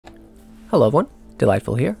Hello everyone,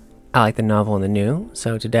 Delightful here. I like the novel and the new,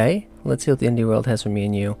 so today, let's see what the indie world has for me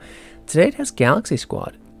and you. Today it has Galaxy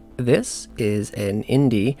Squad. This is an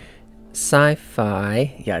indie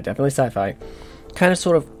sci-fi, yeah, definitely sci-fi, kind of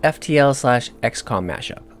sort of FTL slash XCOM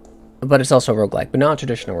mashup. But it's also a roguelike, but not a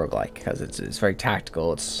traditional roguelike, because it's very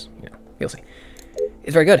tactical, it's, you know, you'll see.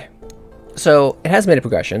 It's very good. So, it has meta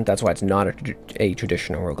progression, that's why it's not a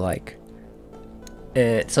traditional roguelike.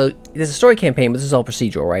 So, there's a story campaign, but this is all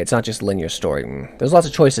procedural, right? It's not just linear story. There's lots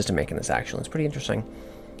of choices to make in this, actually. It's pretty interesting.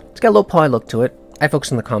 It's got a low poly look to it. I focus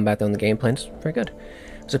on the combat, though, and the gameplay. It's very good.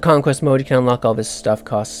 There's a conquest mode. You can unlock all this stuff.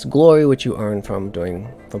 Costs glory, which you earn from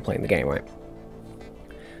playing the game, right?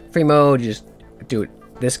 Free mode, you just do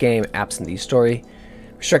this game, absent the story.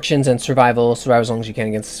 Restrictions and survival. Survive as long as you can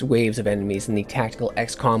against waves of enemies in the tactical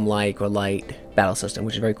XCOM-like or light battle system,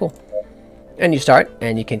 which is very cool. And you start,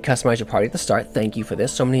 and you can customize your party at the start. Thank you for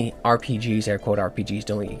this. So many RPGs, air quote RPGs,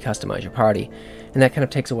 don't let you customize your party. And that kind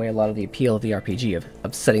of takes away a lot of the appeal of the RPG,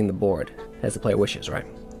 of setting the board as the player wishes, right?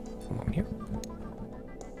 One moment here.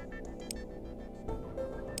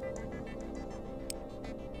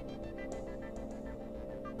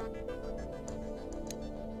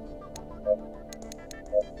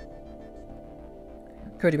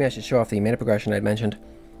 Occurred to me I should show off the mana progression I'd mentioned.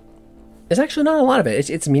 There's actually not a lot of it.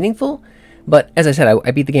 It's meaningful, but as I said, I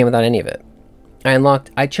beat the game without any of it.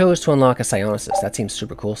 I chose to unlock a psionicist. That seems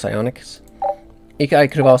super cool, psionics. I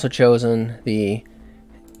could have also chosen the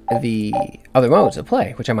other modes of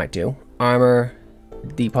play, which I might do. Armor,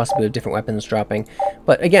 the possibility of different weapons dropping.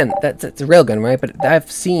 But again, that's a railgun, right? But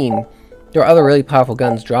I've seen there are other really powerful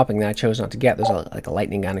guns dropping that I chose not to get. There's like a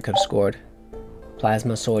lightning gun I could have scored.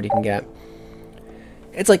 Plasma sword you can get.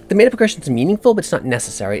 It's like the meta progression is meaningful, but it's not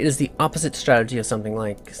necessary. It is the opposite strategy of something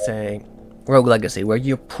like, say, Rogue Legacy, where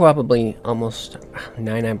you're probably almost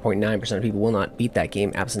 99.9% of people will not beat that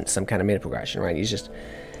game absent some kind of meta progression, right?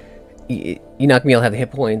 You're not going to be able to have the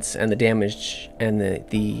hit points and the damage and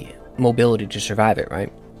the mobility to survive it,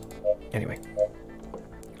 right? Anyway.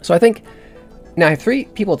 So I think, now I have 3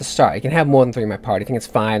 people at the start. I can have more than 3 in my party. I think it's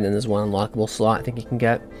 5, then there's 1 unlockable slot I think you can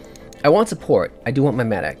get. I want support. I do want my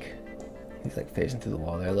medic. He's like phasing through the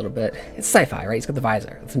wall there a little bit. It's sci-fi, right? He's got the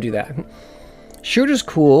visor. Let's him do that. Shooter's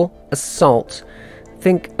cool. Assault.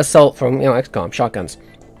 Think assault from, you know, XCOM, shotguns.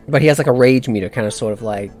 But he has like a rage meter, kind of sort of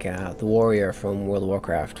like the warrior from World of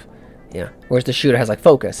Warcraft. Yeah. Whereas the shooter has like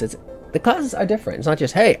focus. The classes are different. It's not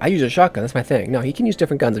just, hey, I use a shotgun, that's my thing. No, he can use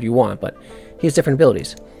different guns if you want, but he has different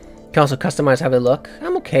abilities. You can also customize how they look.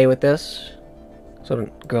 I'm okay with this. Sort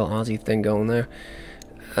of girl Aussie thing going there.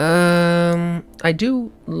 I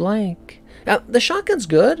do like... Now, the shotgun's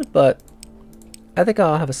good, but I think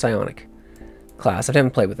I'll have a psionic class. I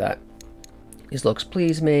haven't played with that. These looks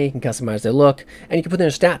please me. You can customize their look, and you can put in their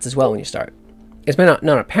stats as well when you start. It's been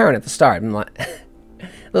not apparent at the start. I'm like,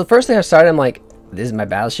 the first thing I started, I'm like, this is my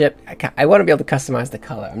battleship. I want to be able to customize the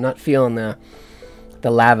color. I'm not feeling the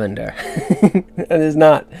lavender. It is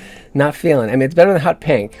not feeling. I mean, it's better than hot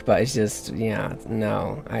pink, but it's just, yeah,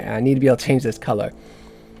 no. I need to be able to change this color.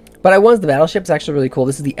 But I wanted the battleship. It's actually really cool.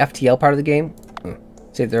 This is the FTL part of the game.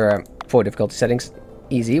 See, there are 4 difficulty settings.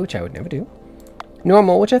 Easy, which I would never do.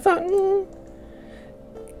 Normal, which I thought was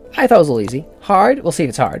a little easy. Hard, we'll see if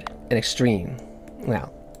it's hard. And extreme.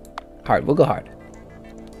 Well, hard. We'll go hard.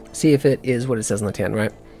 See if it is what it says on the tin,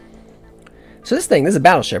 right? So this is a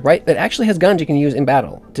battleship, right? It actually has guns you can use in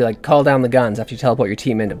battle to like call down the guns after you teleport your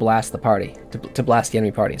team in to blast the party, to blast the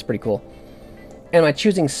enemy party. It's pretty cool. And am I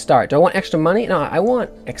choosing start? Do I want extra money? No, I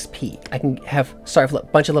want XP. I can start with a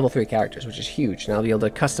bunch of level 3 characters, which is huge, and I'll be able to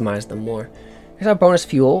customize them more. Here's our bonus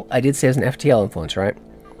fuel. I did say it's an FTL influence, right?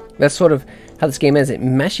 That's sort of how this game is. It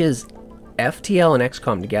meshes FTL and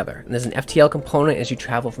XCOM together. And there's an FTL component as you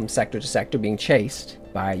travel from sector to sector being chased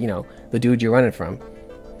by, you know, the dude you're running from.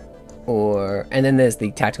 And then there's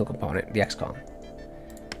the tactical component, the XCOM.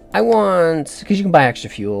 Because you can buy extra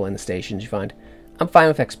fuel in the stations you find. I'm fine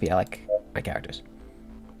with XP. I like my characters.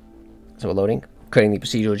 So we're loading, creating the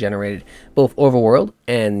procedural generated both overworld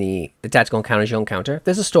and the tactical encounters you'll encounter.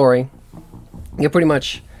 There's a story.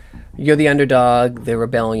 You're the underdog, the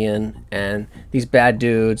rebellion, and these bad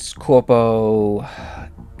dudes, corpo,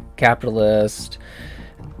 capitalist,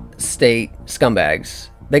 state, scumbags.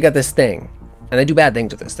 They got this thing, and they do bad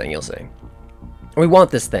things with this thing, you'll see. We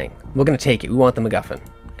want this thing. We're gonna take it. We want the MacGuffin.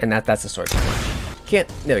 And that's the story.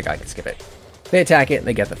 There we go, I can skip it. They attack it, and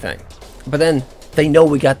they get the thing. But then, they know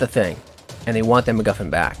we got the thing, and they want their MacGuffin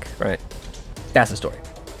back, right? That's the story.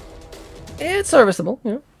 It's serviceable,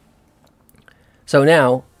 you know. So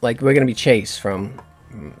now, like, we're gonna be chased from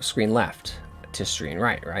screen left to screen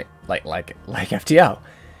right, right? Like FTL.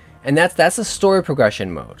 And that's a story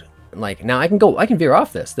progression mode. like, now I can veer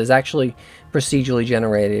off this. There's actually procedurally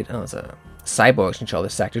generated, oh, it's a cyborgs control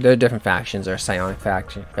this sector. There are different factions. There are psionic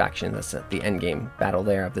faction. That's at the end game battle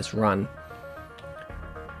there of this run.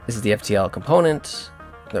 This is the FTL component.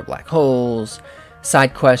 They're black holes.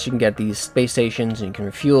 Side quests, you can get these space stations and you can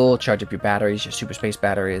refuel, charge up your batteries, your super space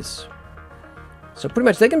batteries. So pretty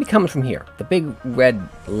much they're going to be coming from here. The big red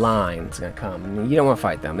line's going to come. And you don't want to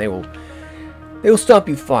fight them. They will stomp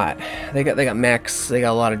you flat. They got mechs. They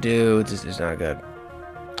got a lot of dudes. It's not good.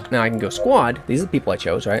 Now I can go squad. These are the people I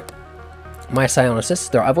chose, right? My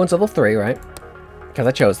psionists. Everyone's level 3, right? Because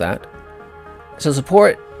I chose that. So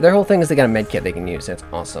support, their whole thing is they got a med kit they can use. That's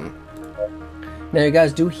awesome. Now you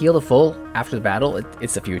guys do heal the full after the battle.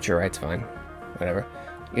 It's the future, right? It's fine. Whatever.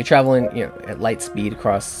 You're traveling, at light speed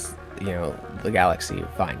across, the galaxy.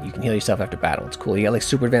 Fine. You can heal yourself after battle. It's cool. You got like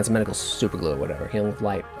super advanced medical super glue or whatever. Healing with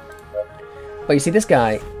light. But you see this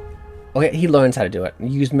guy, okay, he learns how to do it. You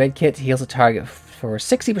use medkit, heals a target for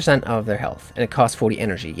 60% of their health, and it costs 40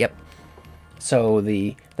 energy. Yep. So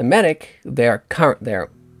the medic, they're I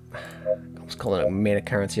was calling it a meta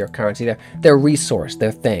currency or currency. Their resource,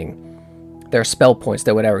 their thing, their spell points,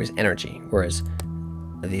 their whatever is energy. Whereas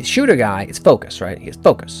the shooter guy is focus, right? He has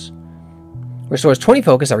focus. Restores 20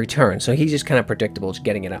 focus every turn, so he's just kind of predictable, just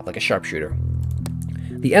getting it out like a sharpshooter.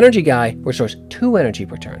 The energy guy restores 2 energy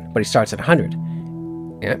per turn, but he starts at 100.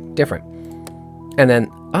 Yeah, different. And then,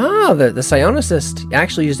 the psionicist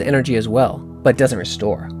actually uses energy as well, but doesn't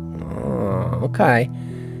restore. Oh, okay.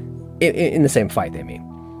 In the same fight, they mean.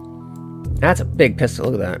 That's a big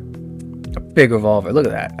pistol. Look at that. A big revolver. Look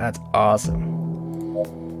at that. That's awesome.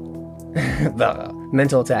 The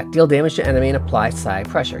mental attack. Deal damage to enemy and apply psi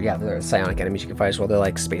pressure. Yeah, there are psionic enemies you can fight as well. They're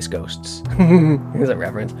like space ghosts. Here's a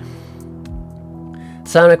reference.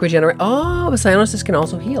 Psionic regenerate. Oh, the psionicist can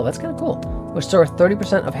also heal. That's kind of cool. Restore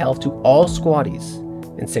 30% of health to all squaddies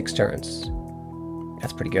in 6 turns.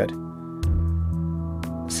 That's pretty good.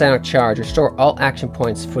 Psionic charge. Restore all action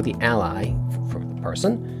points for the ally, for the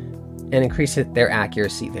person, and increase their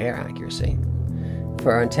accuracy.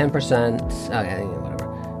 For 10%. Okay,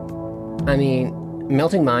 whatever. I mean,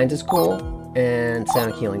 melting minds is cool, and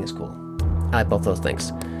psionic healing is cool. I like both those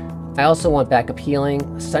things. I also want backup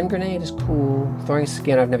healing. Stun grenade is cool. Throwing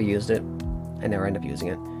skin, I've never used it. I never end up using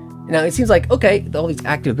it. Now, it seems like, okay, all these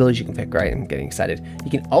active abilities you can pick, right? I'm getting excited.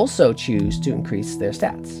 You can also choose to increase their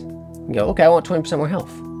stats. You can go, okay, I want 20% more health.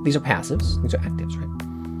 These are passives. These are actives,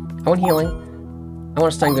 right? I want healing. I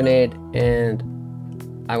want a stun grenade. And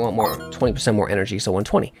I want 20% more energy, so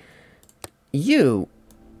 120. You're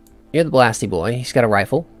the blasty boy. He's got a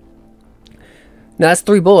rifle. Now, that's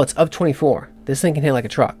 3 bullets of 24. This thing can hit like a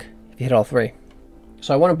truck if you hit all 3.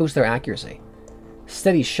 So I want to boost their accuracy.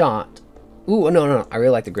 Steady shot. Ooh, no. I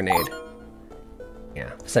really like the grenade.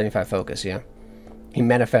 Yeah, 75 focus, yeah. He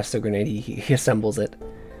manifests the grenade. He assembles it.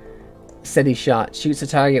 Steady shot. Shoots a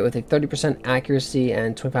target with a 30% accuracy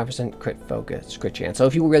and 25% crit chance. So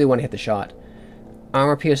if you really want to hit the shot.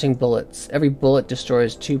 Armor piercing bullets. Every bullet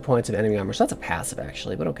destroys 2 points of enemy armor. So that's a passive,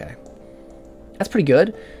 actually, but okay. That's pretty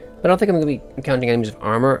good. But I don't think I'm going to be encountering enemies of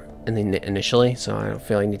armor initially, so I don't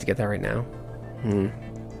feel I need to get that right now.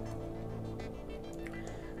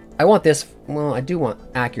 I want this. Well, I do want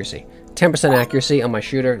accuracy. 10% accuracy on my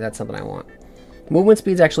shooter. That's something I want. Movement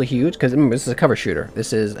speed's actually huge, because remember, this is a cover shooter.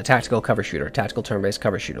 This is a tactical cover shooter. Tactical turn-based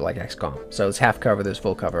cover shooter like XCOM. So it's half cover, there's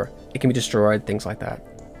full cover. It can be destroyed, things like that.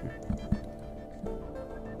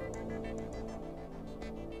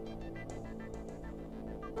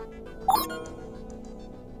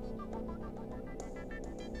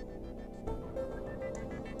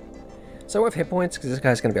 So I have hit points, because this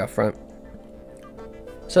guy's going to be out front.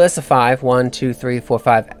 So that's the 5. 1, 2, 3, 4,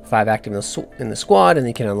 5 active in the squad, and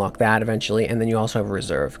you can unlock that eventually. And then you also have a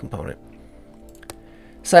reserve component.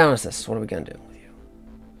 Psionicist, what are we going to do with you?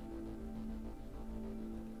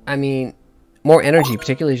 I mean, more energy,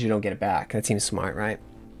 particularly as you don't get it back. That seems smart, right?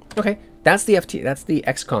 Okay, that's the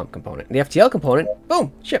XCOM component. The FTL component,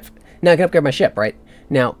 boom, ship. Now I can upgrade my ship, right?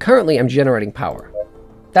 Now, currently I'm generating power.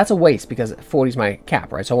 That's a waste because 40 is my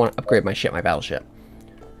cap, right? So I want to upgrade my ship, my battleship.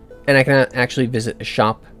 And I can actually visit a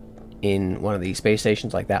shop in one of the space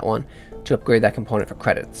stations like that one to upgrade that component for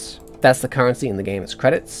credits. That's the currency in the game. It's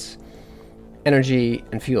credits, energy,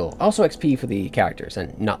 and fuel. Also XP for the characters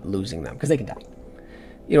and not losing them because they can die.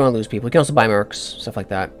 You don't want to lose people. You can also buy mercs, stuff like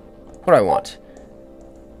that. What do I want?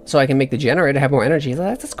 So I can make the generator have more energy.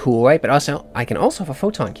 That's cool, right? But also, I can also have a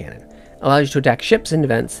photon cannon. Allows you to attack ships and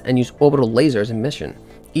events and use orbital lasers in mission.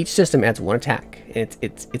 Each system adds 1 attack. It's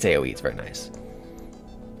AoE. It's very nice.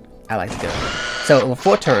 I like to do it. So in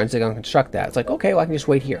 4 turns, they're going to construct that. It's like, okay, well, I can just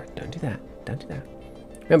wait here. Don't do that. Don't do that.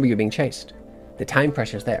 Remember, you're being chased. The time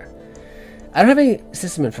pressure's there. I don't have any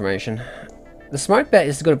system information. The smart bet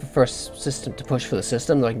is to go to the first system to push for the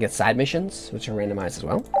system, though I can get side missions, which are randomized as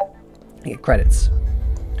well. I get credits.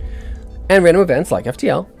 And random events like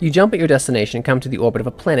FTL. You jump at your destination and come to the orbit of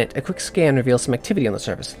a planet. A quick scan reveals some activity on the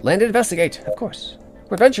surface. Land and investigate, of course.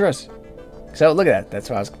 We're adventurous. So look at that. That's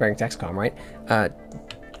what I was comparing to XCOM, right?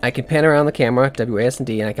 I can pan around the camera, WAS and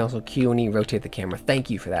D, and I can also Q and E rotate the camera. Thank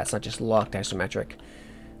you for that. It's not just locked isometric.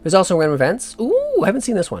 There's also random events. Ooh, I haven't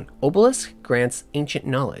seen this one. Obelisk grants ancient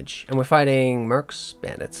knowledge. And we're fighting mercs,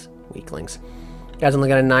 bandits, weaklings. Guy's only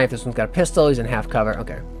got a knife. This one's got a pistol. He's in half cover.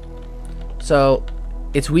 Okay. So,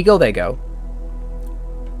 it's we go, they go.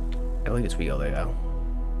 I believe it's we go, they go.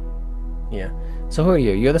 Yeah. So who are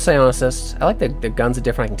you? You're the psionicist. I like the guns are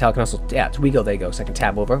different. I can tell. I can also... Yeah, it's we go, they go. So I can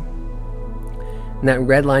tab over. And that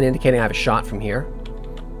red line indicating I have a shot from here.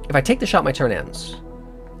 If I take the shot, my turn ends.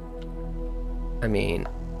 I mean...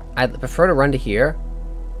 I'd prefer to run to here.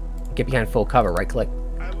 Get behind full cover. Right click.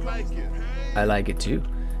 I like it. I like it too.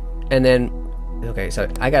 And then... Okay,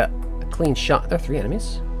 so I got a clean shot. There are 3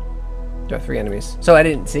 enemies. There are 3 enemies. So I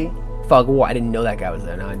didn't see. Fog of war. I didn't know that guy was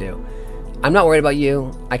there. Now I do. I'm not worried about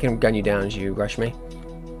you. I can gun you down as you rush me.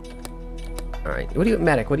 Alright. What do you...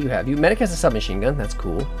 Medic, what do you have? Medic has a submachine gun. That's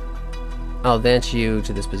cool. I'll advance you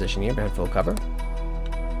to this position here behind full cover.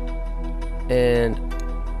 And...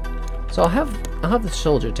 So I'll have the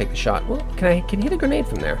soldier take the shot. Well, can he hit a grenade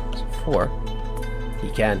from there? It's 4. He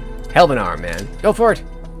can. Hell of an arm, man. Go for it!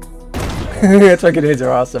 That's why grenades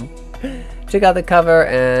are awesome. Check out the cover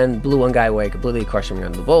and blew one guy away, completely crushing him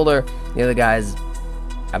under the boulder. The other guy's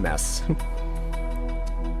a mess.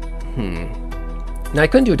 Now I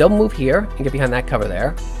couldn't do a double move here and get behind that cover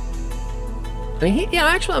there. I mean, yeah,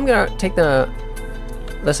 actually I'm gonna take the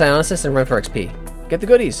psionicist and run for XP. Get the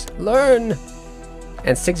goodies. Learn!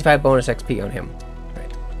 And 65 bonus XP on him.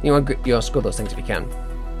 Right. You want to score those things if you can.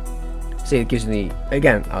 See, it gives you the...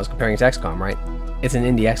 Again, I was comparing it to XCOM, right? It's an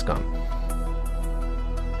indie XCOM.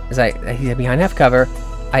 As he's behind half cover,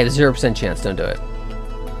 I have a 0% chance. Don't do it.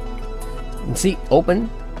 And see, open.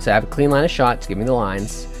 So I have a clean line of shot to give me the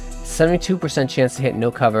lines. 72% chance to hit no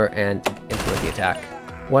cover and inflict the attack.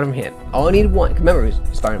 One of them hit. All I needed one. Remember,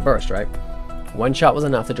 he's firing a burst, right? One shot was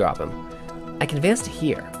enough to drop him. I can advance to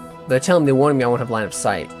here. But I tell him they warned me I won't have line of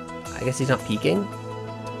sight. I guess he's not peeking.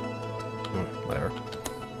 Whatever.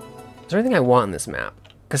 Is there anything I want in this map?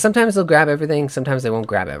 Because sometimes they'll grab everything, sometimes they won't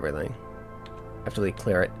grab everything. After they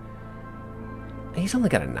clear it. He's only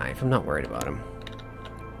got a knife. I'm not worried about him.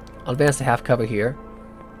 I'll advance to half cover here.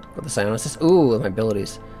 With the psionicist. Ooh, with my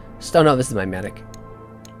abilities. Oh no, this is my medic.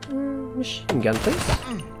 Machine gun, please.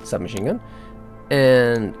 Submachine gun.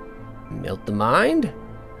 And... Melt the mind?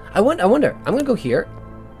 I wonder. I'm gonna go here.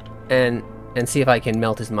 And see if I can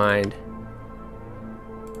melt his mind.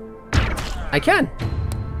 I can!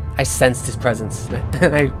 I sensed his presence.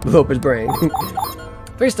 And I blew up his brain.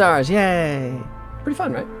 3 stars, yay! Pretty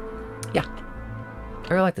fun, right? Yeah. I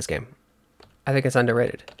really like this game. I think it's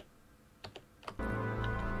underrated.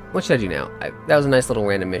 What should I do now? That was a nice little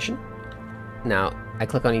random mission. Now, I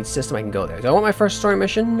click on each system, I can go there. Do I want my first story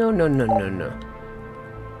mission? No.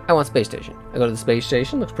 I want space station. I go to the space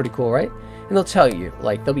station, looks pretty cool, right? And they'll tell you,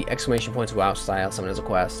 like, there'll be exclamation points, wow style, someone has a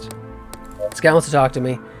quest. This guy wants to talk to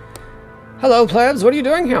me. Hello, plebs, what are you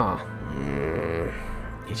doing here?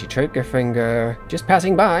 Itchy trigger finger. Just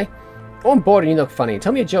passing by. Oh, I'm bored and you look funny.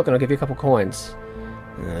 Tell me a joke and I'll give you a couple coins.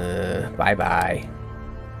 Bye-bye.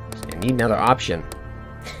 I need another option.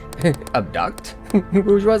 Abduct?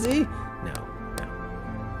 Bourgeoisie? No.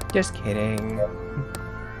 Just kidding.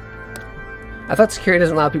 I thought security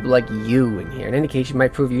doesn't allow people like you in here. In any case, you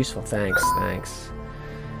might prove useful. Thanks.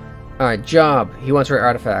 Alright, job. He wants rare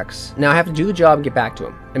artifacts. Now I have to do the job and get back to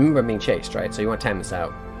him. And remember, I'm being chased, right? So you want to time this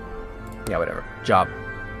out. Yeah, whatever. Job.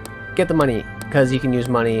 Get the money, because you can use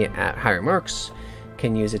money at hiring mercs,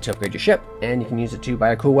 can use it to upgrade your ship, and you can use it to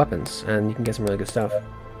buy cool weapons, and you can get some really good stuff.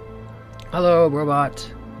 Hello,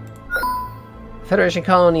 robot. Federation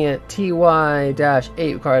colony at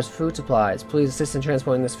TY-8 requires food supplies. Please assist in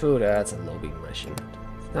transporting this food. That's a low beam mission.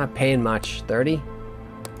 It's not paying much. 30?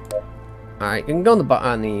 Alright, you can go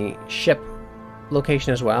on the ship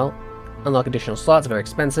location as well. Unlock additional slots, very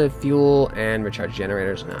expensive. Fuel and recharge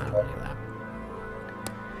generators. Nah, I don't need that.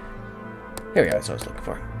 Here we go, that's what I was looking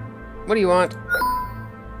for. What do you want?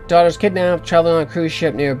 Daughter's kidnapped, traveling on a cruise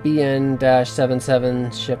ship near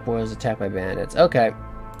BN-77. Ship was attacked by bandits. Okay.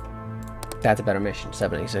 That's a better mission,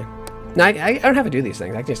 7 AC. Now, I don't have to do these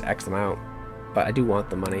things. I can just X them out. But I do want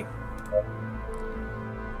the money.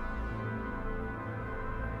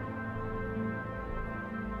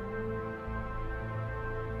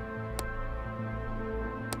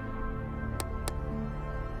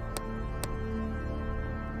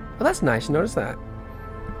 Well, that's nice. Notice that.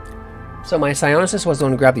 So my Psionicist was the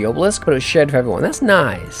one who grabbed the obelisk, but it was shared for everyone. That's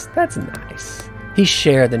nice. That's nice. He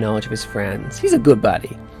shared the knowledge of his friends. He's a good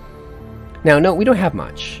buddy. Now, no, we don't have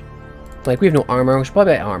much. Like, we have no armor. We should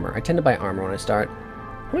probably buy armor. I tend to buy armor when I start.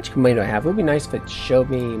 How much money do I have? It would be nice if it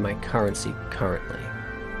showed me my currency currently.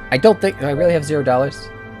 I don't think... I really have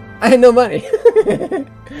 $0. I had no money.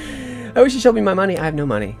 I wish it showed me my money. I have no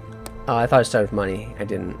money. Oh, I thought it started with money. I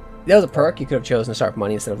didn't. That was a perk. You could have chosen to start with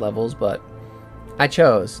money instead of levels, but I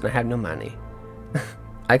chose, and I have no money.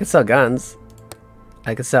 I could sell guns.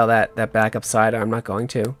 I could sell that backup sidearm. I'm not going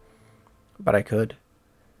to, but I could.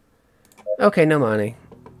 Okay, no money.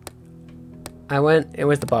 I went. It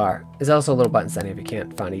was the bar. There's also a little button setting if you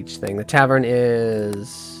can't find each thing. The tavern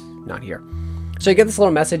is not here. So you get this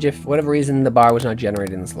little message if, for whatever reason, the bar was not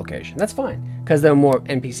generated in this location. That's fine, because there are more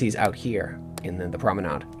NPCs out here in the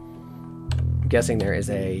promenade. I'm guessing there is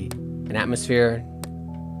an atmosphere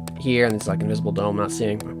here, and it's like an invisible dome I'm not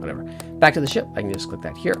seeing. Whatever. Back to the ship. I can just click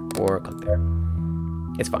that here, or click there.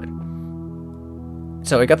 It's fine.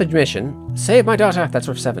 So I got the mission. Save my daughter. That's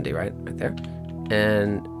worth 70, right? Right there.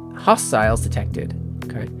 And hostiles detected.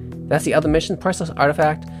 Okay. That's the other mission. Priceless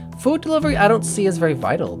artifact. Food delivery I don't see as very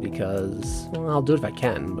vital because, well, I'll do it if I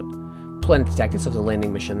can, but planet detected, so there's a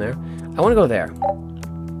landing mission there. I want to go there.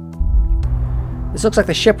 This looks like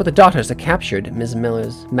the ship with the daughters that captured Ms.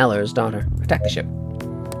 Meller's daughter. Attack the ship.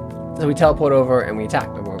 So we teleport over and we attack.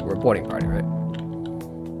 We're a boarding party, right?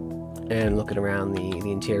 And looking around the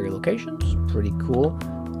interior locations. Pretty cool.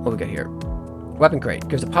 What we got here? Weapon crate.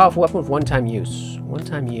 Gives a powerful weapon with one-time use.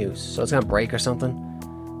 One-time use. So it's going to break or something?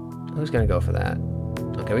 Who's going to go for that?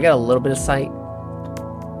 Okay, we got a little bit of sight.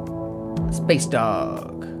 Space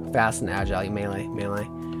dog. Fast and agile, melee.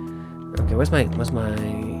 Okay, where's my...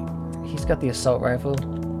 He's got the assault rifle.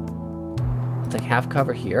 It's like half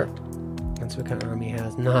cover here. That's what kind of arm he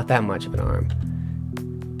has. Not that much of an arm.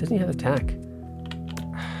 Doesn't he have attack?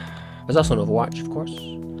 There's also an overwatch, of course.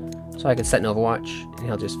 So I could set an overwatch, and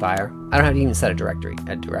he'll just fire. I don't have to even set a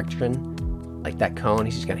direction. Like that cone,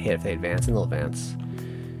 he's just gonna hit if they advance, and they'll advance.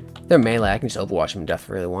 They're melee, I can just overwatch them to death if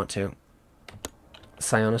I really want to.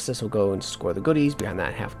 Psionicist will go and score the goodies behind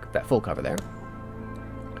that full cover there.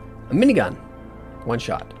 A minigun. One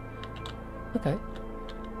shot. Okay.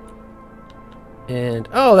 And,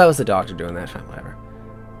 oh, that was the doctor doing that. Fine, whatever.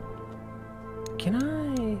 Can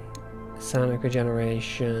I... Sonic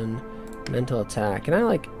regeneration, mental attack. Can I,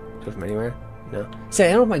 like, do it from anywhere? No. See,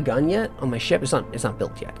 I don't have my gun yet on my ship. It's not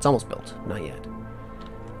built yet. It's almost built. Not yet.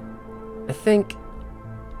 I think...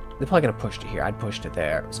 They're probably going to push to here. I'd push to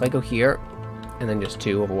there. So I go here, and then just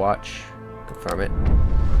 2 Overwatch. Confirm it.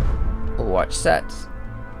 Overwatch set.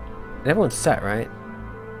 And everyone's set, right?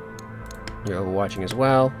 You're overwatching as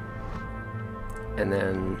well. And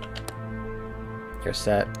then you're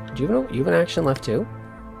set. Do you have an action left too?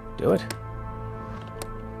 Do it.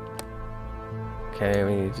 Okay,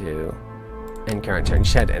 we need to do end current turn. You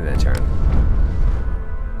just had to end that turn.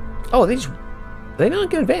 Oh, they not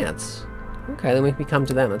gonna advance. Okay, then we can come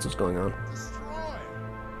to them. That's what's going on.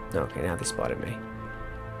 Okay, now they spotted me.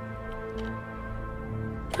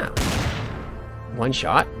 Oh. One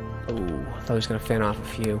shot. Ooh, I thought he was gonna fan off a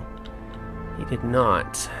few. He did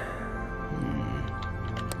not.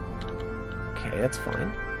 Okay, that's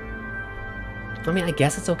fine. I mean, I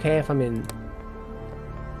guess it's okay if I'm in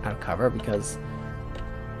out of cover because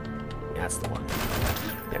that's the one.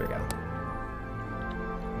 There we go.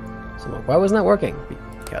 So why wasn't that working?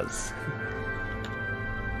 Because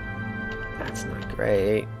that's not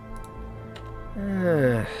great.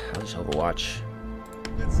 I'll just overwatch.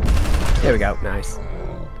 There we go. Nice.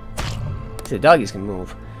 See, the doggies can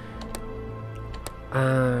move.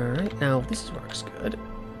 Alright, now this works good.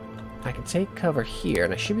 I can take cover here,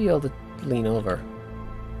 and I should be able to lean over.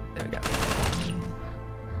 There we go.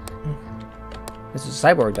 This is a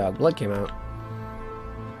cyborg dog. Blood came out.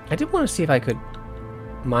 I did want to see if I could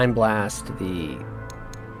mind blast the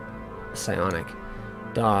psionic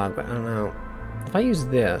dog, but I don't know. If I use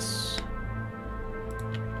this,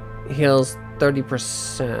 it heals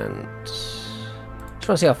 30%. Just want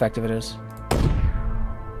to see how effective it is.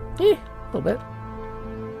 A little bit.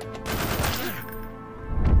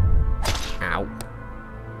 Ow.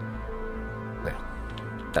 Well,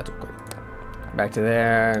 that's okay. Back to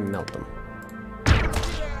there, and melt them.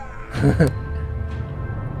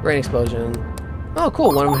 Brain explosion. Oh,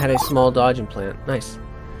 cool. One of them had a small dodge implant. Nice.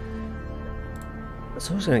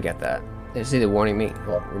 So who's gonna get that? It's either warning me,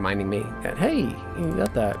 well, reminding me that, hey, you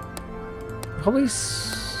got that. Probably.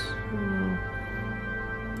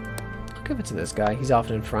 I'll give it to this guy. He's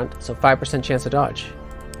often in front, so 5% chance to dodge.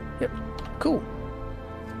 Yep. Cool.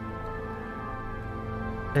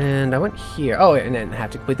 And I went here. Oh, and then I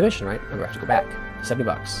have to complete the mission, right? I have to go back.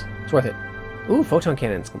 $70. It's worth it. Ooh, photon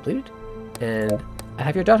cannon's completed. And I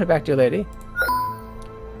have your daughter back, dear lady.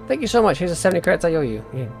 Thank you so much. Here's the 70 credits I owe you.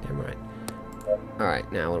 Yeah, damn right.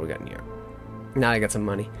 Alright, now what do we got in here? Now I got some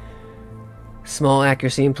money. Small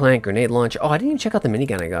accuracy implant, grenade launcher. Oh, I didn't even check out the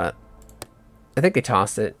minigun I got. I think they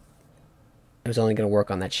tossed it. It was only going to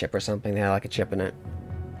work on that ship or something. They had like a chip in it.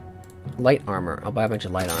 Light armor. I'll buy a bunch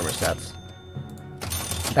of light armor sets.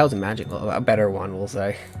 That was a magical, a better one, we'll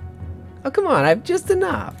say. Oh, come on. I have just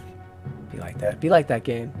enough. Be like that. Be like that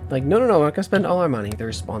game. Like, no, we're not going to spend all our money. They're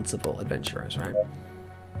responsible adventurers, right?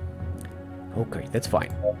 Okay, that's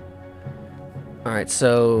fine. Alright,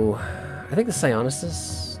 so... I think the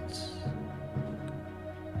psionicist...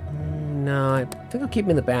 No, I think I'll keep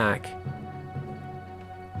him in the back.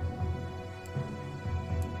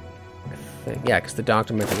 Yeah, because the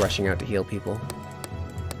doctor might be rushing out to heal people.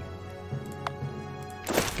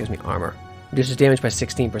 Gives me armor. Reduces damage by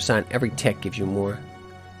 16%. Every tick gives you more.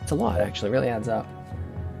 It's a lot, actually. It really adds up.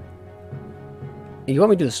 You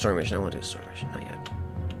want me to do the story mission? I want to do the story mission. Not yet.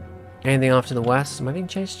 Anything off to the west? Am I being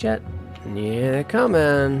chased yet? Yeah, they're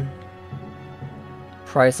coming.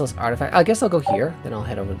 Priceless artifact. I guess I'll go here. Then I'll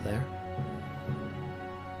head over to there.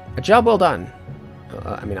 A job well done.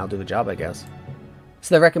 I mean, I'll do the job, I guess.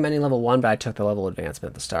 So they're recommending level 1, but I took the level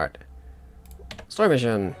advancement at the start. Story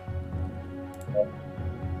mission.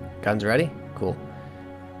 Guns ready? Cool.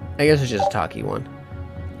 I guess it's just a talkie one.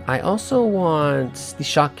 I also want the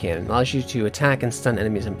shock cannon. Allows you to attack and stun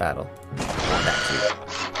enemies in battle. I want that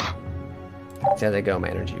too. See how they go, my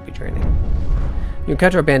energy will be draining. You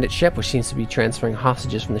encounter a bandit ship, which seems to be transferring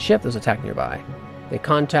hostages from the ship that was attacked nearby. They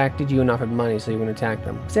contacted you and offered money so you wouldn't attack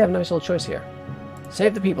them. So they have a nice little choice here.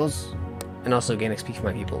 Save the peoples, and also gain XP for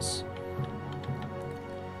my peoples.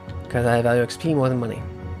 Because I value XP more than money.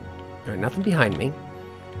 Alright, nothing behind me.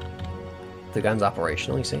 The gun's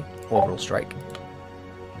operational, you see? Orbital strike.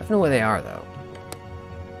 I don't know where they are, though.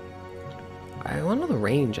 I want to know the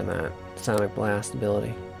range on that sonic blast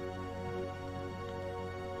ability.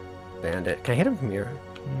 Bandit. Can I hit him from here?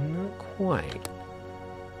 Not quite.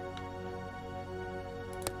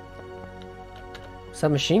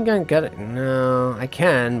 Submachine gun, got it? No, I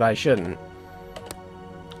can, but I shouldn't.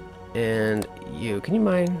 And you, can you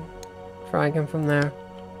mine frag him from there?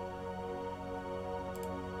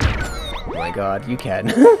 Oh my god, you can.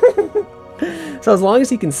 So as long as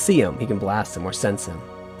he can see him, he can blast him or sense him.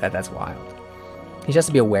 That's wild. He just has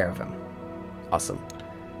to be aware of him. Awesome.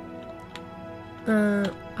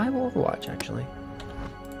 I will Overwatch, actually.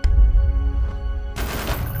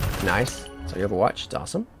 Nice. So you Overwatch, it's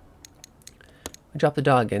awesome. We dropped the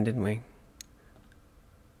dog again, didn't we?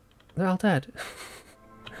 They're all dead.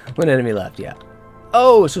 One enemy left, yeah.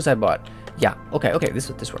 Oh, suicide bot. Yeah, okay, this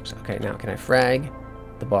works. Okay, now can I frag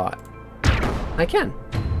the bot? I can.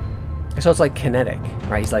 So it's like kinetic,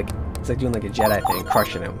 right? He's like doing like a Jedi thing,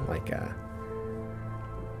 crushing him. Like,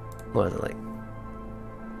 what is it like?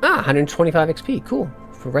 Ah, 125 XP, cool.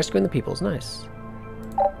 For rescuing the peoples, nice.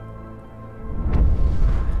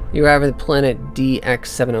 You arrive at the planet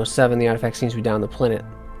DX707. The artifact seems to be down the planet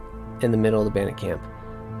in the middle of the bandit camp.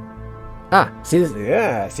 Ah, see this?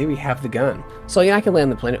 Yeah, see, we have the gun. So yeah, I can land on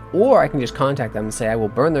the planet, or I can just contact them and say I will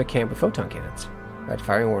burn their camp with photon cannons. Right,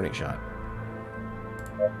 firing a warning shot.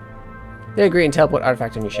 They agree and teleport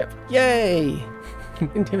artifact on your ship. Yay!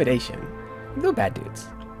 Intimidation. No bad dudes.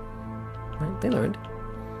 Right, they learned.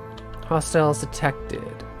 Hostiles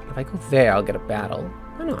detected. If I go there, I'll get a battle.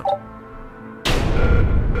 Why not?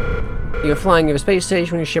 You're flying near a space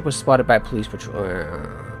station when your ship was spotted by a police patrol.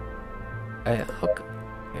 Okay.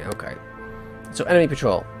 Yeah, okay. So, enemy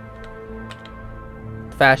patrol.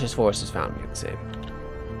 The fascist forces found me, the same.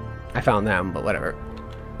 I found them, but whatever.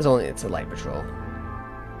 It's a light patrol.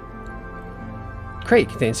 Crate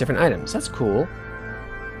contains different items. That's cool.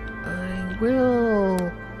 I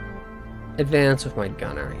will advance with my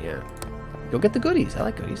gunner, yeah. You'll get the goodies. I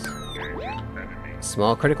like goodies.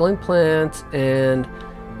 Small critical implant and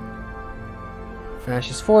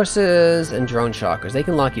fascist forces and drone shockers. They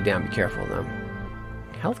can lock you down. Be careful of them.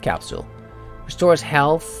 Health capsule. Restores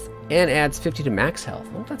health and adds 50 to max health.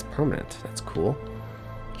 Oh, that's permanent. That's cool.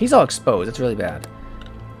 He's all exposed. That's really bad.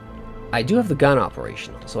 I do have the gun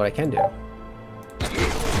operational, so what I can do.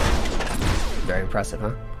 Very impressive,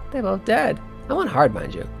 huh? They're both dead. I went hard,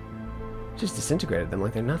 mind you. Just disintegrated them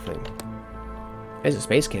like they're nothing. There's a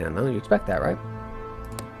space cannon, though. You expect that, right?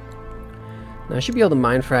 Now, I should be able to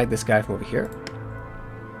mind frag this guy from over here.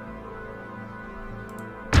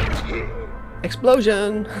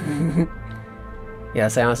 Explosion! Yeah,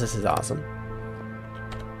 Psionicist is awesome.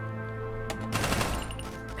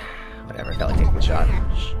 Whatever, I felt like taking the shot.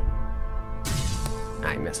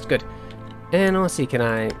 I missed. Good. And let's see, can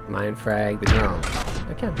I mind frag the drone?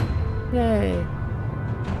 I can. Yay.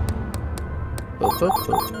 Boop, boop,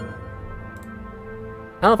 boop.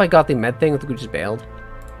 I don't know if I got the med thing, I think we just bailed.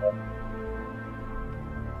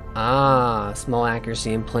 Ah, small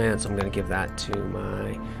accuracy implant, so I'm going to give that to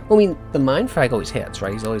my... Well, I mean, the mind frag always hits,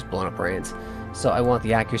 right? He's always blowing up brains. So I want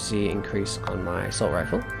the accuracy increase on my assault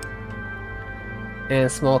rifle.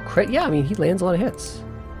 And small crit, yeah, I mean, he lands a lot of hits.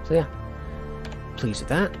 So yeah, pleased with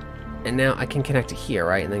that. And now I can connect to here,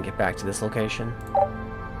 right? And then get back to this location.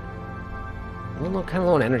 A little, kind of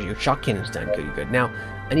low on energy. Your shot cannon's done good. Now,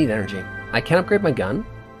 I need energy. I can upgrade my gun.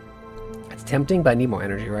 It's tempting, but I need more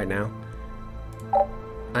energy right now.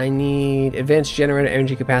 I need advanced generator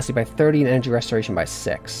energy capacity by 30 and energy restoration by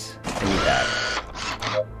 6. I need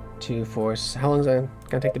that. 2, 4... How long is it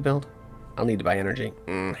gonna take to build? I'll need to buy energy.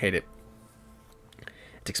 Hate it.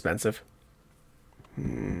 It's expensive.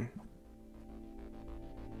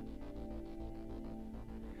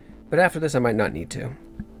 But after this, I might not need to.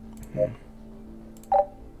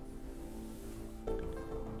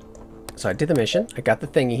 So I did the mission. I got the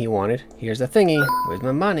thingy he wanted. Here's the thingy. Where's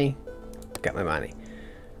my money? Got my money.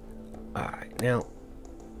 Alright, now,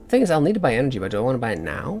 the thing is, I'll need to buy energy, but do I want to buy it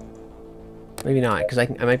now? Maybe not, because I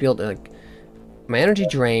might be able to, like, my energy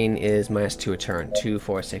drain is -2 a turn. 2,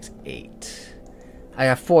 4, 6, 8. I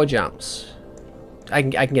have 4 jumps. I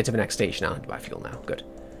can get to the next station. I don't have to buy fuel now. Good.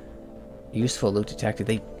 Useful loot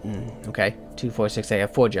detected. Okay. 2, 4, 6, 8. I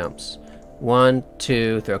have 4 jumps. 1,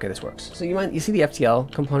 2, 3. Okay, this works. So you see the FTL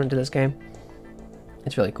component to this game?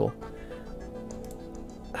 It's really cool.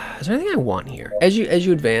 Is there anything I want here? As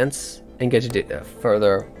you advance and get to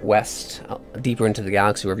further west, deeper into the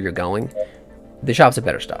galaxy, wherever you're going, the shops have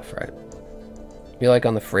better stuff, right? You're like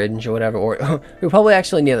on the fringe or whatever, or you're probably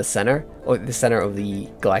actually near the center, or the center of the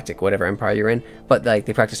galactic whatever empire you're in. But like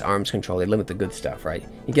they practice arms control, they limit the good stuff, right?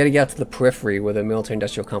 You gotta get out to the periphery where the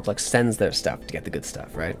military-industrial complex sends their stuff to get the good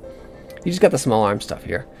stuff, right? You just got the small arm stuff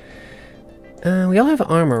here. We all have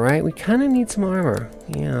armor, right? We kind of need some armor.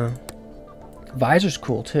 Yeah. Visor's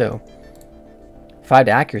cool too. 5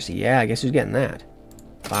 to accuracy. Yeah, I guess who's getting that?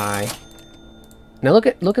 Bye. Now look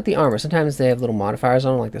at the armor. Sometimes they have little modifiers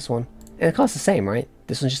on them, like this one, and it costs the same, right?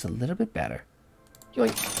 This one's just a little bit better.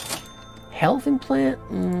 Yoink. Health implant.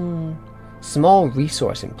 Small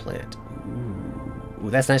resource implant. Ooh,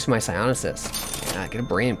 that's nice for my psionicist. Yeah, get a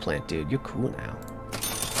brain implant, dude. You're cool now.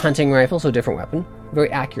 Hunting rifle, so different weapon.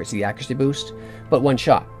 Very accurate. See the accuracy boost, but 1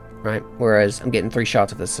 shot. Right? Whereas I'm getting 3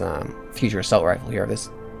 shots of this future assault rifle here.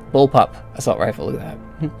 This bullpup assault rifle. Look at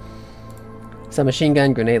that. Some machine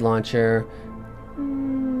gun, grenade launcher,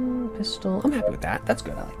 pistol. I'm happy with that. That's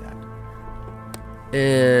good. I like that.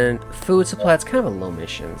 And food supply. It's kind of a low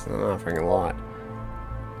mission. It's not offering a lot.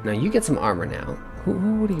 Now you get some armor now.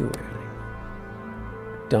 What are you wearing?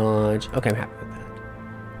 Dodge. Okay, I'm happy with that.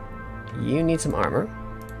 You need some armor.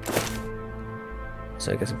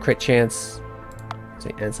 So I get some crit chance.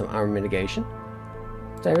 And some armor mitigation.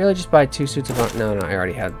 Did I really just buy 2 suits of armor? No, I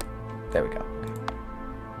already had. There we go. Okay.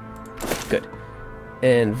 Good.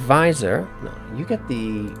 And visor. No, you get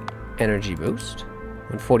the energy boost.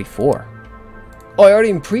 144. Oh, I already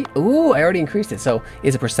increased it. So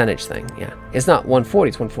it's a percentage thing. Yeah, it's not 140.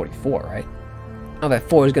 It's 144, right? Oh, that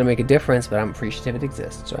 4 is going to make a difference, but I'm appreciative it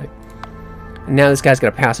exists, right? And now this guy's got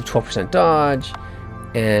a passive 12% dodge.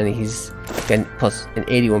 And he's getting plus an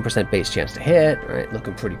 81% base chance to hit, right?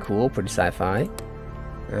 Looking pretty cool, pretty sci-fi,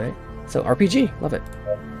 right? So RPG, love it.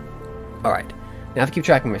 All right, now I have to keep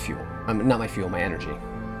track of my fuel. Not my fuel, my energy.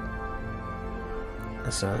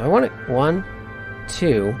 So I want it 1,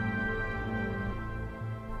 2,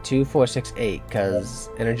 2, 4, 6, 8, because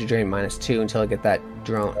energy drain -2 until I get that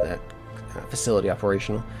drone, facility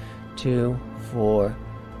operational. 2, 4.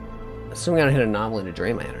 Assuming I don't hit an anomaly to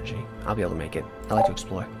drain my energy, I'll be able to make it. I like to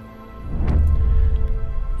explore.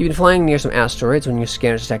 You've been flying near some asteroids when your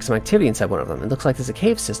scanners detect some activity inside one of them. It looks like there's a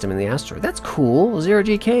cave system in the asteroid. That's cool.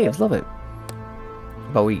 0G caves. Love it.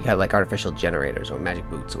 But we have like artificial generators or magic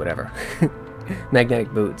boots or whatever.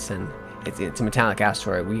 Magnetic boots, and it's a metallic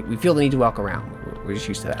asteroid. We feel the need to walk around. We're just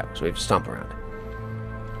used to that, so we have to stomp around.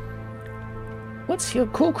 What's here?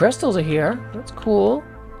 Cool crystals are here. That's cool.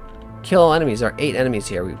 Kill enemies. There are 8 enemies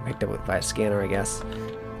here we picked up via scanner, I guess.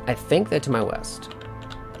 I think they're to my west.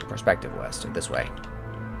 Perspective west, or this way.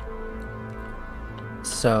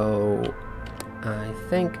 So, I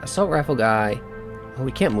think assault rifle guy. Oh,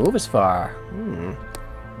 we can't move as far.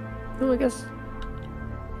 No, I guess.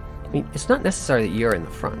 I mean, it's not necessary that you're in the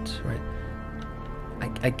front, right?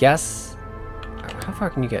 I guess. How far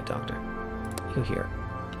can you get, Doctor? You go here.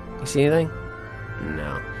 You see anything?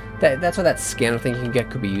 No. That's why that scanner thing you can get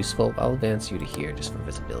could be useful. I'll advance you to here just for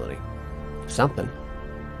visibility. Something.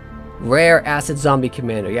 Rare acid zombie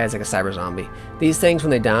commander. Yeah, he's like a cyber zombie. These things, when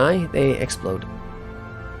they die, they explode.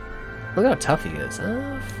 Look how tough he is.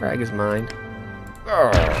 Frag his mind.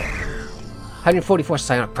 144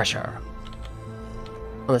 psionic pressure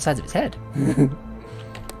on the sides of his head.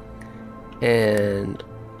 And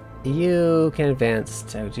you can advance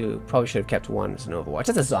to do. Probably should have kept one as an overwatch.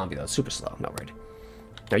 That's a zombie though. It's super slow. Not worried.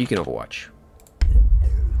 Now you can overwatch.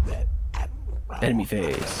 Enemy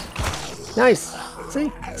phase. Nice. See,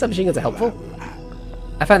 submachine guns are helpful.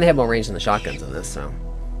 I find they have more range than the shotguns in this, so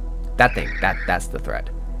that thing, that's the threat.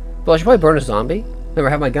 But I should probably burn a zombie. Remember,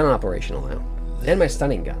 I have my gun operational now, and my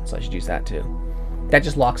stunning gun, so I should use that too. That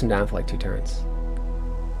just locks him down for like 2 turns.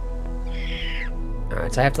 All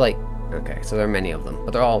right, so I have to like. Okay, so there are many of them,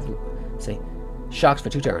 but they're all, see, shocks for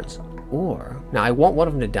 2 turns. Or now I want one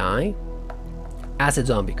of them to die. Acid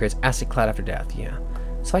zombie creates acid cloud after death. Yeah,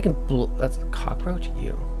 so I can. That's a cockroach.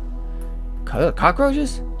 You.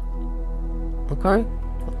 Cockroaches? Okay.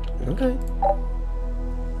 Okay.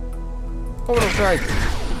 Orbital strike.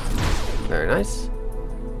 Very nice.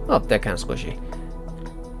 Oh, they're kind of squishy.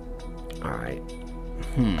 Alright.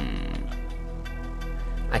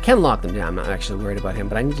 I can lock them down. I'm not actually worried about him,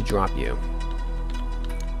 but I need to drop you.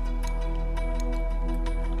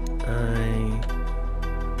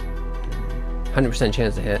 100%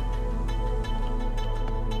 chance to hit.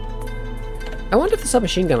 I wonder if the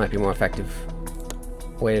submachine gun might be more effective.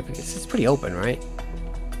 Wait, it's pretty open, right?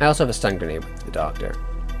 I also have a stun grenade with the doctor.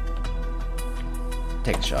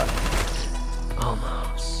 Take the shot.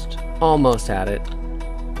 Almost. Almost had it.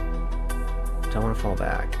 Don't want to fall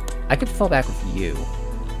back. I could fall back with you.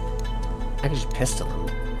 I could just pistol him.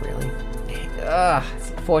 Really?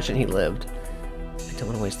 It's unfortunate he lived. I don't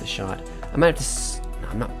want to waste the shot. I might have to.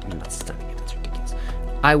 No, I'm not stunning him. That's ridiculous.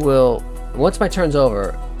 I will. Once my turn's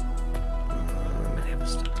over.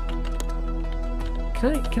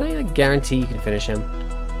 Can I guarantee you can finish him?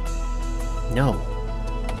 No.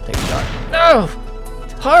 Take a shot. No!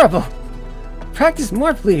 It's horrible! Practice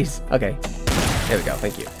more, please! Okay. There we go,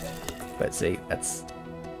 thank you. But see, that's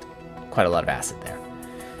quite a lot of acid there.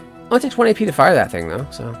 Only takes 1 AP to fire that thing, though,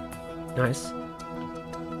 so nice. I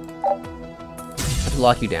have to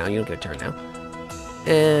lock you down, you don't get a turn now.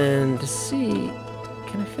 And to see,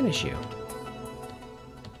 can I finish you?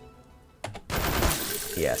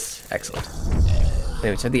 Yes, excellent.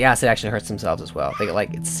 Anyway, so the acid actually hurts themselves as well. They get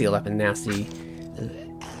like it's sealed up in nasty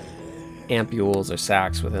ampules or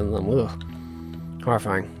sacs within them. Ugh.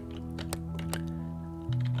 Horrifying.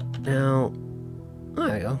 Now, oh,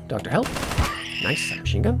 there you go. Dr. Help. Nice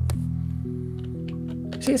machine gun.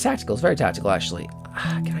 See, it's tactical. It's very tactical, actually.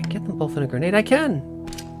 Can I get them both in a grenade? I can.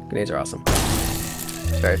 Grenades are awesome.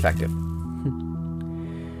 It's very effective.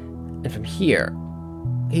 And from here,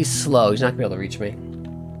 he's slow. He's not gonna be able to reach me.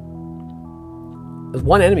 There's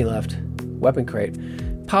 1 enemy left. Weapon crate.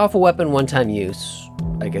 Powerful weapon, one-time use.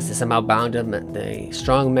 I guess they somehow bound him at the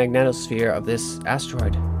strong magnetosphere of this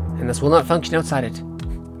asteroid, and this will not function outside it.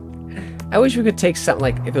 I wish we could take something,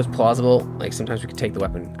 like, if it was plausible, like sometimes we could take the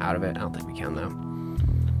weapon out of it. I don't think we can, though.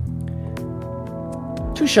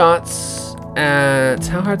 2 shots at...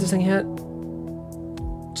 How hard does this thing hit?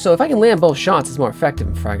 So if I can land both shots, it's more effective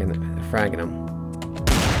in fragging them.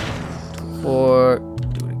 4...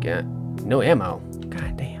 Do it again. No ammo.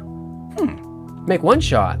 God damn. Make 1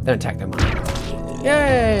 shot, then attack their mind.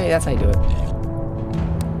 Yay! That's how you do it.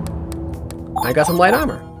 I got some light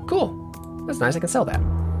armor. Cool. That's nice. I can sell that.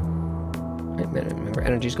 Remember,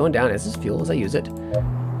 energy's going down as this fuel as I use it.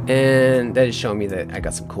 And that is showing me that I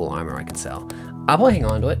got some cool armor I can sell. I'll probably hang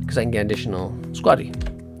on to it because I can get additional squaddy.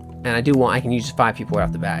 And I can use 5 people right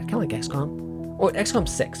off the bat. Kind of like XCOM. Or XCOM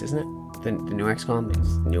 6, isn't it? The new XCOM?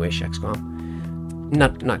 It's newish XCOM.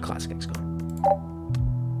 Not classic XCOM.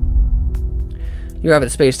 You arrive at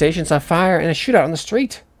the space station, saw fire and a shootout on the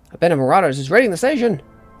street. A band of marauders is raiding the station.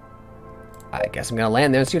 I guess I'm gonna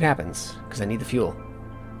land there and see what happens, because I need the fuel.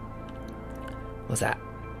 What's that?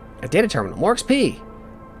 A data terminal. More XP!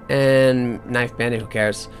 And knife bandit, who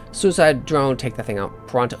cares? Suicide drone, take that thing out.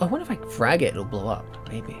 Pronto. Oh, I wonder if I frag it, it'll blow up.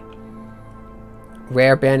 Maybe.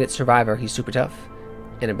 Rare bandit survivor, he's super tough.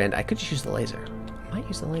 And a bandit. I could just use the laser. I might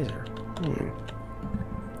use the laser.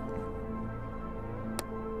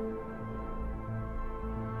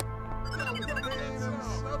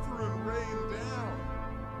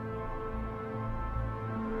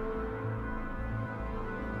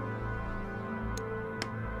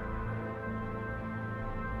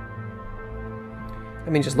 I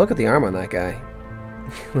mean, just look at the armor on that guy.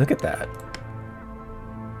 Look at that.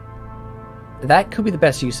 That could be the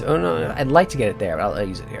best use. Oh no, I'd like to get it there, but I'll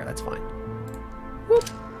use it here. That's fine.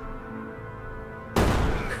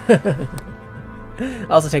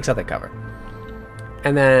 Also takes out that cover.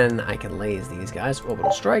 And then I can laze these guys.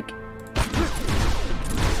 Orbital strike.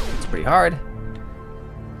 It's pretty hard.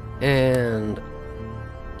 And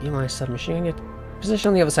you my submachine gun. Position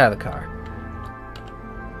on the other side of the car.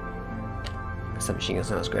 Submachine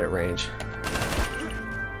gun's not as great at range.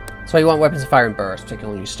 So you want weapons to fire in bursts,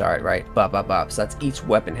 particularly when you start, right? Bop, bop, bop. So that's each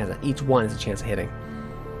weapon has each one has a chance of hitting.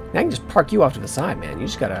 Now I can just park you off to the side, man. You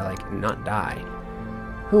just gotta like not die.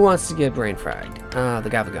 Who wants to get brain fragged? The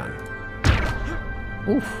guy with the gun.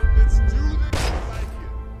 Oof.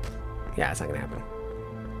 Yeah, it's not gonna happen.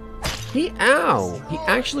 Ow! He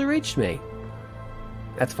actually reached me.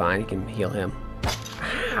 That's fine. You can heal him.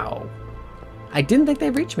 Ow! I didn't think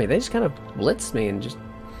they'd reach me. They just kind of blitzed me and just.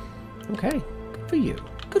 Okay, good for you.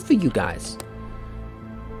 Good for you guys.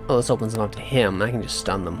 Oh, this opens them up to him. I can just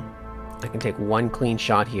stun them. I can take one clean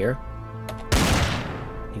shot here.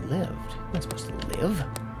 He lived. You're not supposed to live.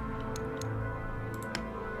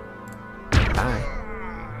 Bye.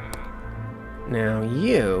 Now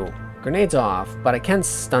you... Grenades off, but I can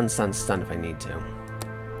stun if I need to.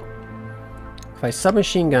 If I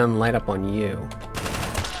submachine gun light up on you...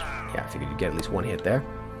 Yeah, I figured you'd get at least one hit there.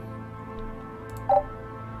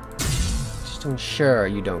 Just to ensure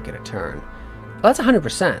you don't get a turn. Well, that's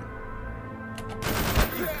 100%.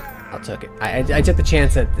 I'll take it. I took the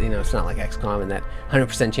chance that, you know, it's not like XCOM and that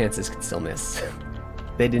 100% chances could still miss.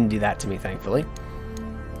 They didn't do that to me, thankfully.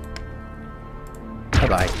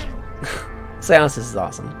 Bye-bye. Seance is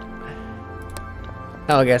awesome.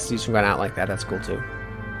 Oh, I guess you can run out like that. That's cool, too.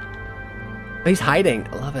 He's hiding.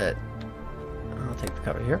 I love it. I'll take the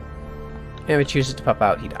cover here. And if he chooses to pop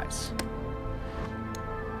out, he dies.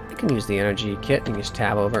 I can use the energy kit and just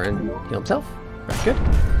tab over and heal himself. Very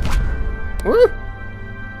good. Woo!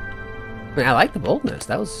 I mean, I like the boldness.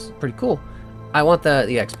 That was pretty cool. I want the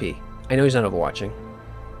XP. I know he's not overwatching.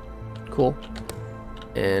 Cool.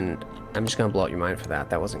 And I'm just gonna blow out your mind for that.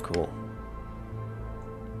 That wasn't cool.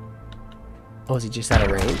 Oh, is he just out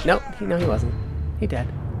of range? Nope. No, he wasn't. He dead.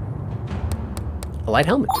 A light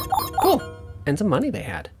helmet. Cool. And some money they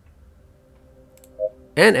had.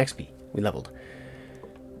 And XP. We leveled.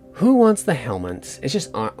 Who wants the helmet? It's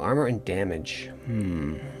just armor and damage.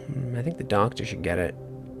 I think the doctor should get it.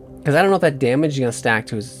 Because I don't know if that damage is going to stack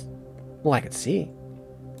to his... Well, I could see.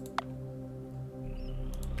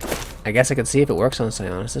 I guess I could see if it works on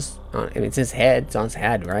Psionicist. I mean, it's his head. It's on his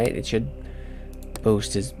head, right? It should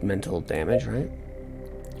boost his mental damage, right?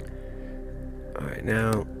 Alright,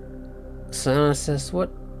 now... Psionicist,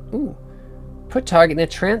 what? Ooh. Put target in a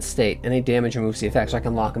trance state. Any damage removes the effect, so I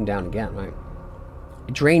can lock him down again, right?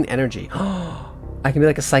 Drain energy. I can be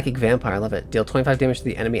like a psychic vampire. I love it. Deal 25 damage to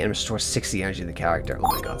the enemy and restore 60 energy to the character. Oh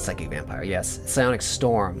my god, psychic vampire. Yes. Psionic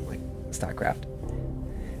storm, like StarCraft.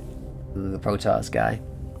 The Protoss guy.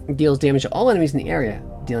 Deals damage to all enemies in the area,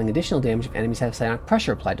 dealing additional damage if enemies have psionic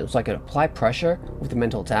pressure applied to them. So I could apply pressure with the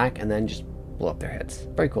mental attack and then just blow up their heads.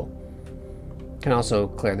 Very cool. Can also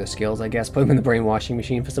clear their skills, I guess. Put them in the brainwashing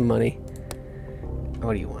machine for some money.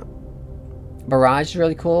 What do you want? Barrage is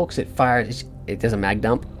really cool because it fires. It does a mag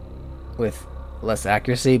dump with less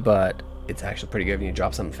accuracy, but it's actually pretty good when you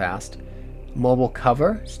drop something fast. Mobile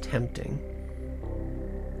cover is tempting.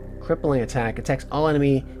 Crippling attack attacks all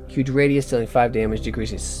enemy, huge radius, dealing 5 damage,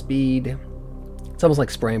 decreasing speed. It's almost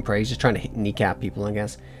like spray and pray. He's just trying to kneecap people, I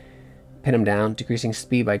guess. Pin him down, decreasing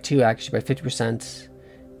speed by 2, accuracy by 50%.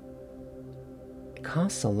 It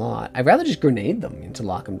costs a lot. I'd rather just grenade them to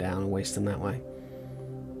lock them down and waste them that way.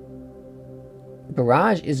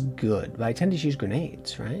 Barrage is good, but I tend to use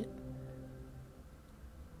grenades, right?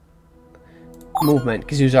 Movement,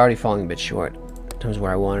 because he was already falling a bit short in terms of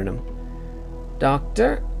where I wanted him.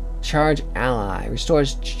 Doctor, charge ally.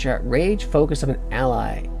 Restores rage, focus of an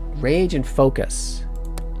ally. Rage and focus.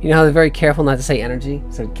 You know how they're very careful not to say energy?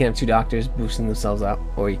 So you can't have 2 doctors boosting themselves up,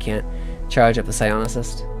 or you can't charge up the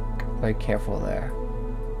psionicist. Very careful there.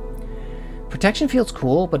 Protection feels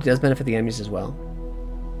cool, but it does benefit the enemies as well.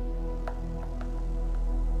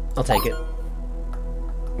 I'll take it.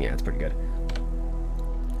 Yeah, it's pretty good.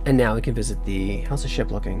 And now we can visit the... How's the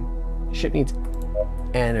ship looking? The ship needs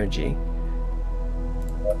energy.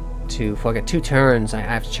 If I get 2 turns, I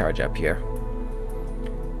have to charge up here.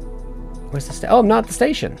 Where's the station? Oh, I'm not at the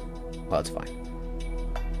station. Well, it's fine.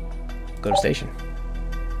 Go to station.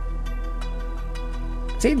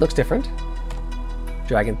 See, it looks different.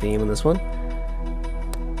 Dragon theme on this one.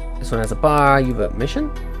 This one has a bar. You have a mission?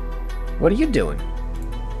 What are you doing?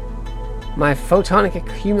 My photonic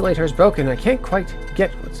accumulator is broken. I can't quite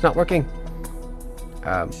get... It's not working.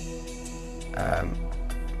 I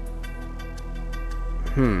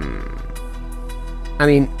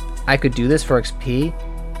mean, I could do this for XP.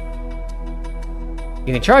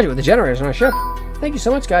 You can charge it with the generators on our ship. Thank you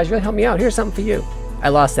so much, guys. You really helped me out. Here's something for you. I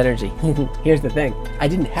lost energy. Here's the thing. I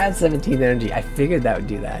didn't have 17 energy. I figured that would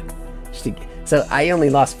do that. So I only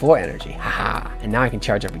lost 4 energy. Haha. And now I can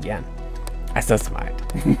charge up again. I'm so smart.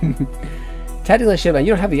 Technically, you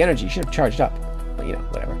don't have the energy. You should have charged up. But, you know,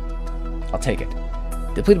 whatever. I'll take it.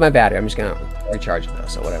 Depleted my battery. I'm just going to recharge it, though,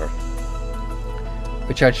 so whatever.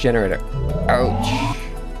 Recharge generator. Ouch.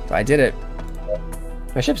 But I did it.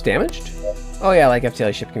 My ship's damaged? Oh, yeah, like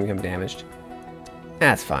FTL ship can become damaged.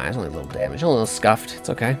 That's fine. It's only a little damage. Only a little scuffed. It's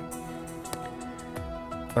okay.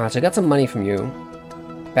 Alright, so I got some money from you.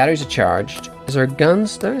 Batteries are charged. Is there a gun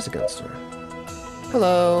store? There is a gun store.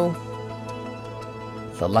 Hello.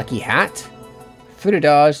 The lucky hat? Through the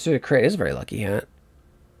dodge, through the crate. It is a very lucky hat.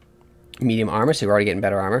 Medium armor, so you're already getting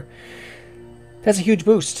better armor. That's a huge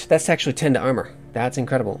boost. That's actually 10 to armor. That's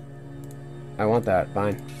incredible. I want that.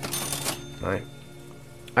 Fine. Fine.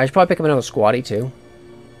 I should probably pick up another squatty, too.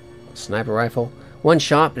 Sniper rifle. 1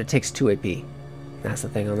 shot, but it takes 2 AP. That's the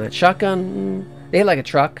thing on that. Shotgun, they hit like a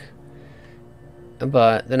truck.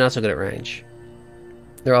 But they're not so good at range.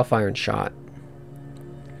 They're all fire and shot.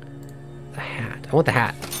 The hat. I want the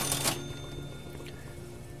hat.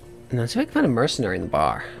 Now, see if I can find a mercenary in the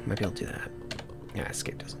bar. Might be able to do that. Yeah,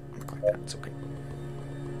 escape doesn't look like that. It's okay.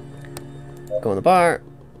 Go in the bar.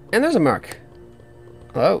 And there's a merc.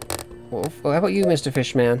 Hello. Well, how about you, Mr.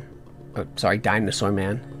 Fishman? Oh, sorry, Dinosaur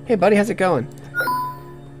Man. Hey, buddy, how's it going?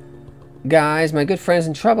 Guys, my good friend's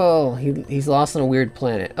in trouble. He's lost on a weird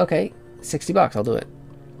planet. Okay, $60. I'll do it.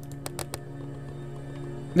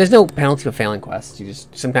 There's no penalty for failing quests.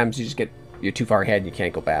 Sometimes you just you're too far ahead and you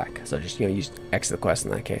can't go back. So just, you know, you just exit the quest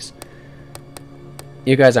in that case.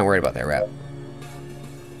 You guys aren't worried about that rep.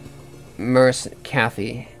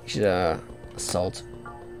 Kathy. She's assault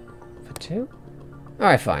for 2. All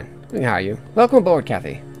right, fine. We can hire you. Welcome aboard,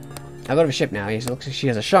 Kathy. I'll go to the ship now. It looks like she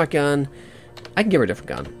has a shotgun. I can give her a different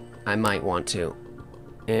gun. I might want to.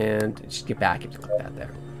 And just get back if you like that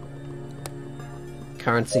there.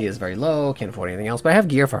 Currency is very low. Can't afford anything else. But I have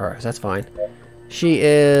gear for her, so that's fine. She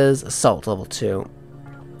is assault level 2.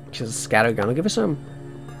 She has a scatter gun. I'll give her some.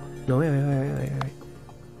 No, wait.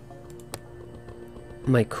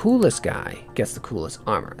 My coolest guy gets the coolest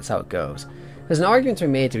armor. That's how it goes. There's an argument to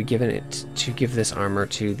be made to give this armor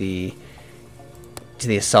to the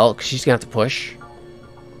assault, because she's gonna have to push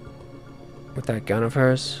with that gun of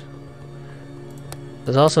hers.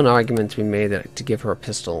 There's also an argument to be made that to give her a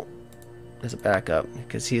pistol as a backup,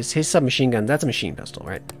 because his submachine gun, that's a machine pistol,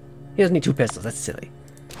 right? He doesn't need 2 pistols. That's silly.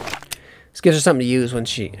 This gives her something to use when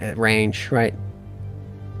she at range, right?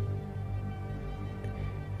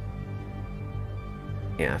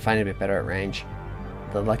 Yeah, I find it a bit better at range.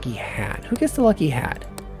 The lucky hat. Who gets the lucky hat?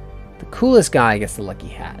 The coolest guy gets the lucky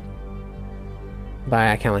hat. But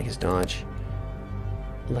I kind of like his dodge.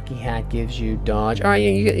 Lucky hat gives you dodge. Alright, yeah,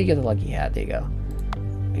 you get the lucky hat. There you go.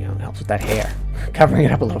 You know, it helps with that hair. Covering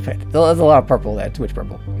it up a little bit. There's a lot of purple there. Too much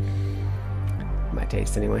purple. My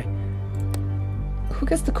taste, anyway. Who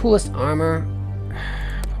gets the coolest armor?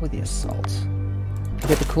 Probably the assault. I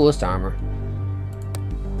get the coolest armor.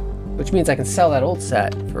 Which means I can sell that old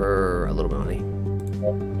set for a little bit of money.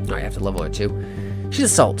 Alright, I have to level her too. She's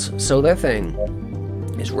assault, so their thing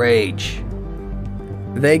is rage.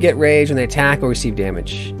 They get rage when they attack or receive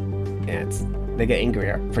damage. And they get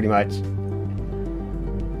angrier, pretty much.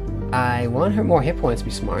 I want her more hit points to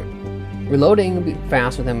be smart. Reloading would be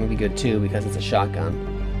fast with them would be good too, because it's a shotgun.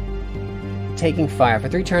 Taking fire for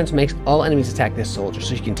 3 turns makes all enemies attack this soldier,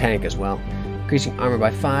 so she can tank as well. Increasing armor by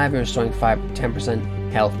 5 and restoring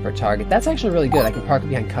 10% health per target. That's actually really good. I can park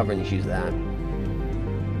behind cover and just use that.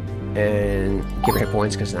 And give her hit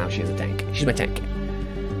points because now she has a tank. She's my tank.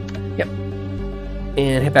 Yep.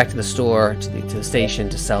 And head back to the store, to the station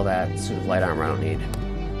to sell that sort of light armor I don't need.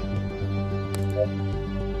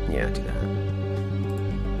 Yeah, do that.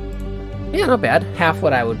 Yeah, not bad. Half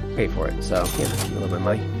what I would pay for it. So, yeah, a little bit of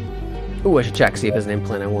money. Ooh, I should check, see if there's an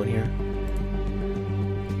implant I want here.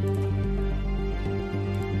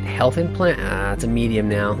 Health implant? Ah, it's a medium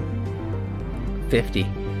now. 50.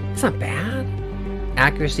 It's not bad.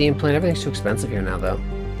 Accuracy implant, everything's too expensive here now, though.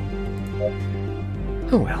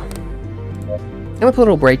 Oh well. I'm gonna put a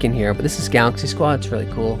little break in here, but this is Galaxy Squad. It's really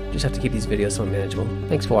cool. Just have to keep these videos somewhat manageable.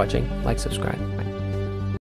 Thanks for watching. Like, subscribe.